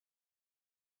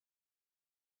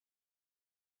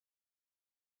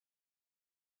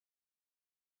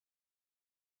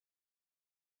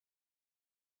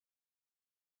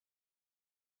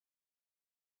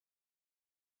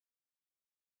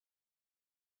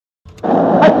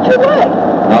my what?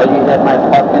 No, you hit my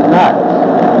fucking nuts.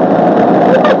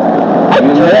 I You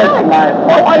did hit not. my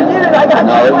fucking... Oh, I did it. I got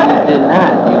No, your you flag. did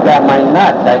not. You got my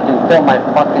nuts. I can feel my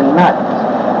fucking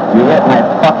nuts. You hit my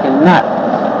fucking nuts.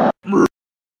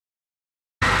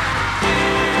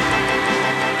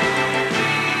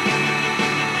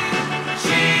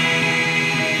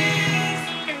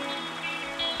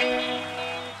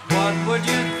 What would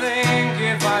you think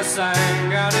if I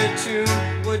sang out a tune?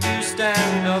 Would you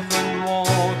stand up and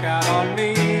walk out on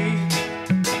me?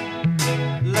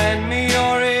 Lend me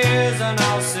your ears and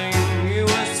I'll sing you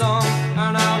a song,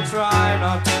 and I'll try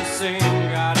not to sing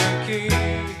out of key.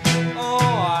 Oh,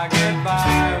 I get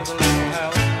by with a little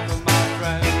help from my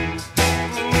friends.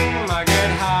 I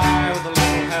get high with a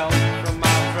little help from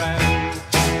my friends.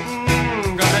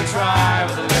 Gonna try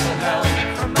with a little help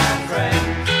from my friends.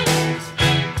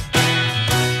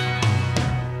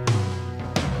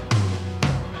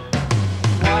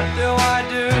 What do I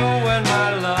do when my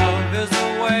love is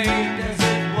away? Does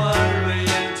it worry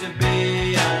you to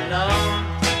be alone?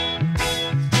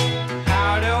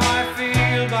 How do I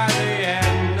feel by the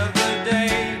end of the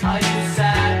day? Are you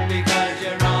sad because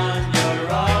you're on your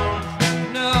own?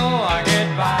 No, I get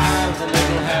by with a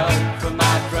little help from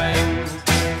my friends.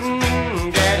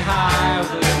 Get high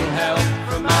with a little help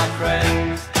from my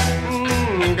friends.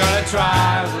 Gonna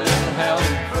try with a little help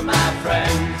from my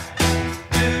friends.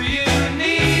 Do you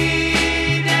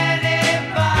need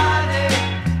anybody?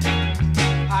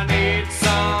 I need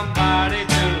somebody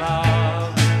to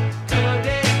love. Could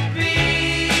it be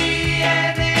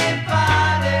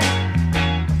anybody?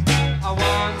 I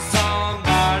want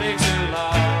somebody to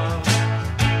love.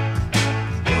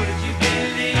 Would you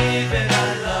believe in a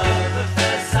love at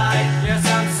first sight? Yes,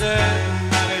 I'm certain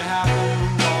that it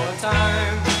happens all the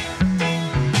time.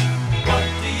 What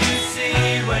do you see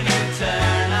when you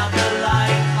turn out the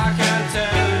light? I can't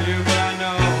tell you, but I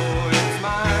know it's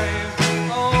mine.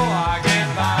 Oh, I get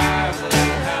by with a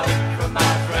little help from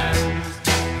my friends.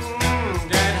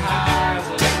 Get high with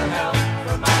a little help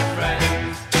from my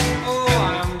friends. Oh,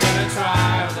 I'm gonna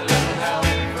try with a little help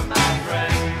from my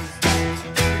friends.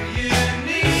 Do you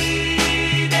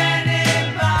need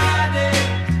anybody?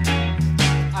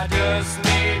 I just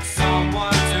need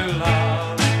someone to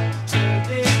love. Could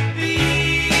it be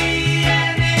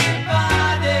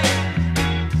anybody?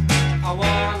 I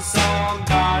want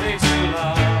somebody to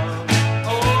love.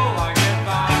 Oh, I get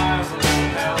by with a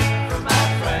little help from my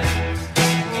friends.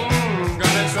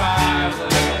 Gonna try with a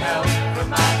little help from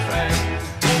my friends.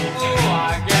 Oh,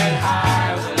 I get high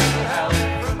with a little help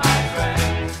from my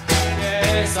friends.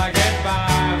 Yes, I get by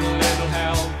with a little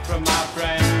help from my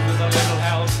friends. With a little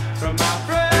help from my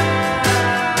friends.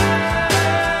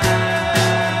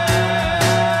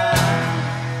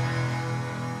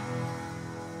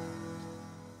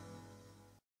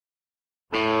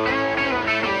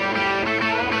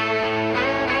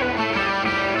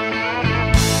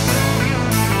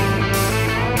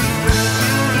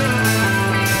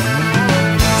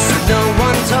 No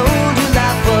one told you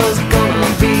life was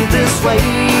gonna be this way.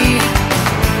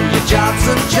 Your job's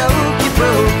a joke, you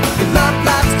broke, your love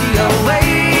life's the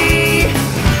away.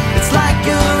 It's like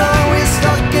you're always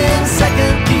stuck in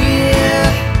second gear,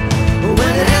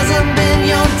 when it hasn't been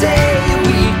your day, your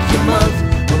week, your month,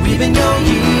 or even your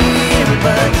year.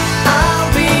 But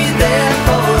I'll be there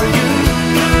for you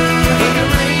when the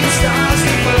rain starts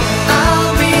to fall.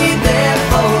 I'll be there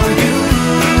for you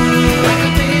like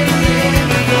I've been there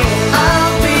before.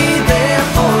 I'll be there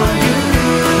for you,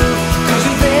 'cause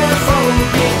you're there for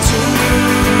me too.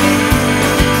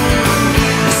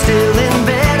 You're still in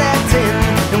bed at 10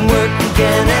 and work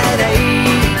again at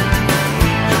 8.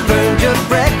 You burned your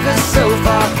breakfast so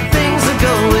far, things are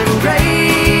going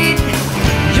great.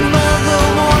 Your mother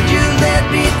warned you, let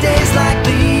me down.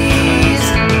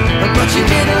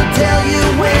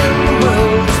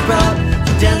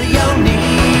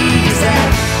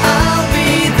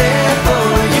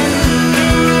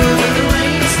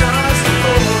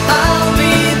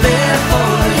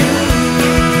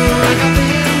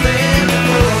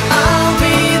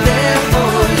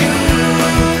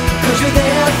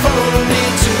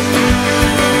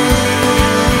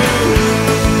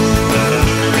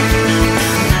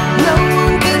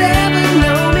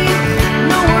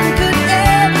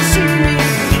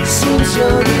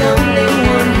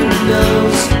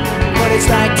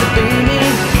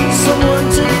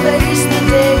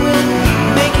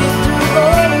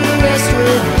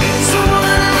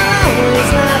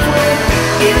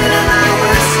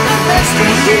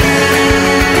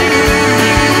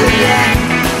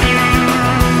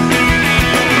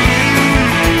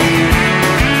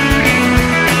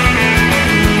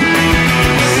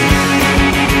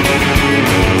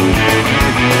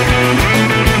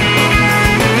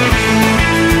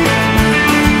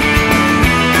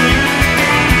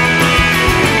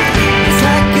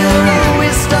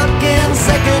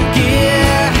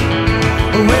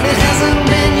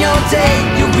 take